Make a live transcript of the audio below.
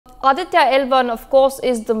Aditya-L1, of course,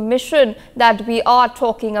 is the mission that we are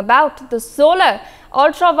talking about. The solar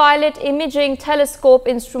ultraviolet imaging telescope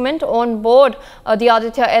instrument on board the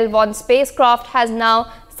Aditya-L1 spacecraft has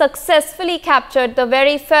now successfully captured the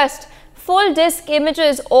very first full disk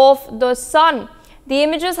images of the sun. The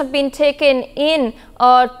images have been taken in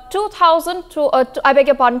 200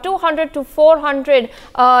 to 400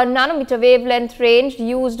 nanometer wavelength range,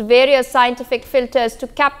 used various scientific filters to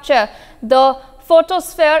capture the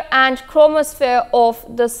photosphere and chromosphere of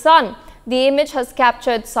the sun. The image has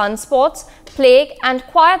captured sunspots, plague and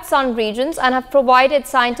quiet sun regions and have provided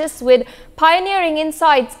scientists with pioneering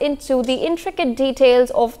insights into the intricate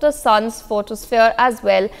details of the sun's photosphere as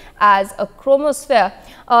well as a chromosphere.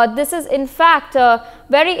 This is in fact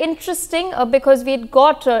very interesting because we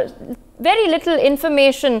got very little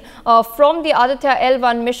information from the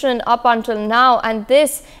Aditya-L1 mission up until now, and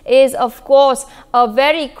this is of course a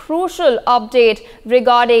very crucial update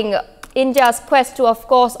regarding India's quest to of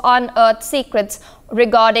course unearth secrets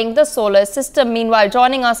regarding the solar system. Meanwhile,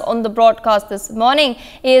 joining us on the broadcast this morning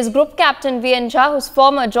is Group Captain V.N. Jha, who's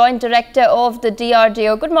former Joint Director of the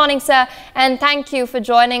DRDO. Good morning, sir, and thank you for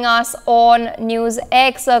joining us on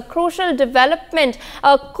NewsX. A crucial development.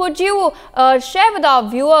 Could you share with our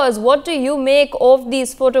viewers what do you make of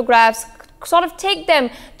these photographs? Sort of take them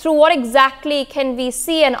through what exactly can we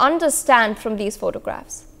see and understand from these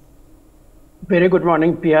photographs? Very good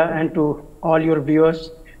morning, Pia, and to all your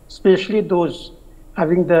viewers, especially those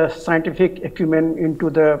having the scientific acumen into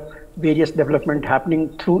the various development happening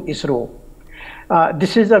through ISRO.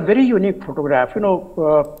 This is a very unique photograph. You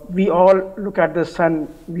know, we all look at the sun,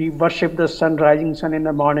 we worship the sun, rising sun in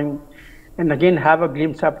the morning, and again have a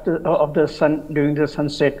glimpse of the sun during the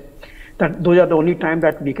sunset. Those are the only time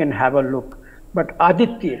that we can have a look. But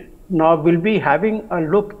Aditya now will be having a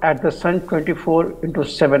look at the sun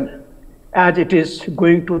 24/7 as it is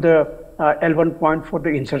going to the L1 point for the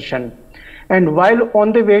insertion. And while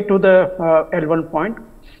on the way to the L1 point,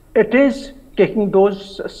 it is taking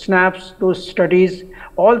those snaps, those studies.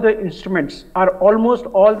 All the instruments are, almost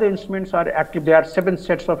all the instruments are active. There are 7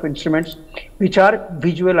 sets of instruments which are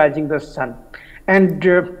visualizing the sun. And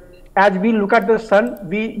as we look at the sun,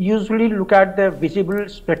 we usually look at the visible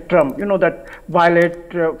spectrum, you know, that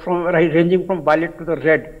violet, ranging from violet to the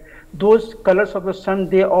red. Those colors of the sun,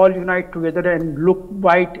 they all unite together and look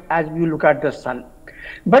white as we look at the sun.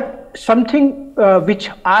 But something which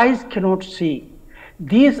eyes cannot see,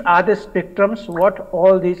 these are the spectrums what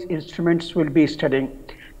all these instruments will be studying.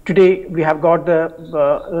 Today we have got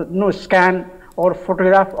the scan or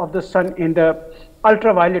photograph of the sun in the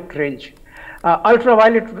ultraviolet range.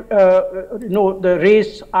 Ultraviolet, the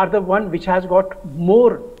rays are the one which has got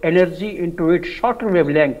more energy into its shorter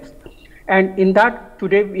wavelength. And in that,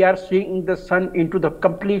 today we are seeing the sun into the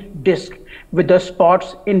complete disk with the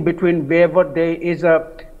spots in between wherever there is a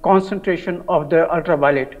concentration of the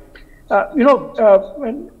ultraviolet.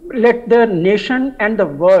 Let the nation and the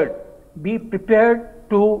world be prepared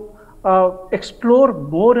to explore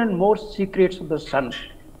more and more secrets of the sun.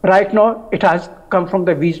 Right now, it has come from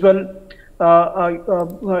the visual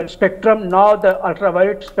spectrum, now the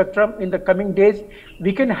ultraviolet spectrum. In the coming days,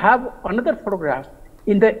 we can have another photograph.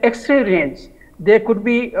 In the X-ray range, there could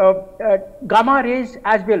be gamma rays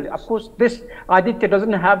as well. Of course, this Aditya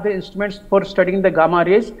doesn't have the instruments for studying the gamma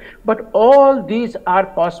rays, but all these are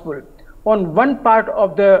possible. On one part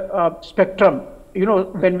of the spectrum, you know,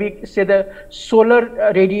 when we say the solar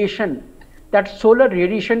radiation, that solar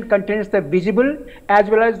radiation contains the visible as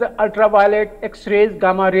well as the ultraviolet, X-rays,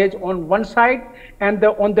 gamma rays on one side, and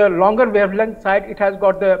on the longer wavelength side, it has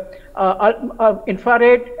got the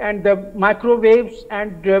infrared and the microwaves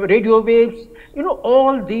and radio waves. You know,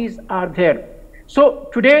 all these are there. So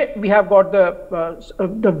today we have got the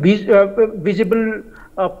visible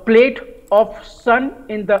plate of sun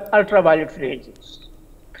in the ultraviolet range.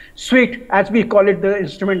 Suite, as we call it, the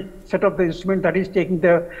instrument, set of the instrument that is taking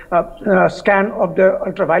the scan of the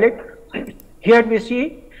ultraviolet. Here we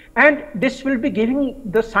see, and this will be giving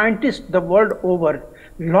the scientists the world over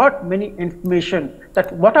many information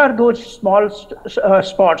that what are those small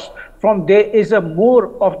spots. From there is a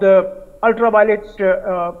more of the ultraviolet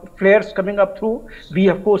flares coming up through. We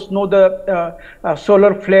of course know the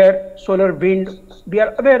solar flare, solar wind. We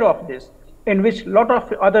are aware of this, in which a lot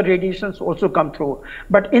of other radiations also come through.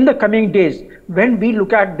 But in the coming days, when we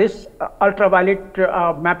look at this ultraviolet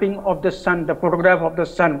mapping of the sun, the photograph of the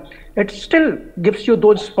sun, it still gives you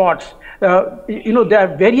those spots. You know, there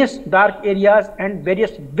are various dark areas and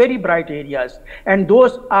various very bright areas, and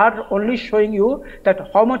those are only showing you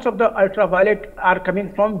that how much of the ultraviolet are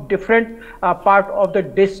coming from different part of the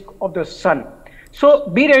disk of the sun. So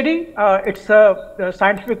be ready. It's a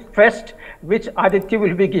scientific fest which Aditya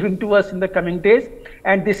will be giving to us in the coming days.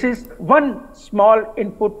 And this is one small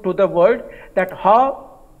input to the world that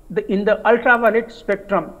how in the ultraviolet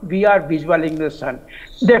spectrum we are visualizing the sun.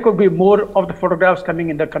 There could be more of the photographs coming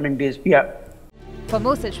in the coming days. Yeah. For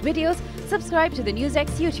more such videos, subscribe to the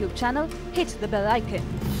NewsX YouTube channel, hit the bell icon.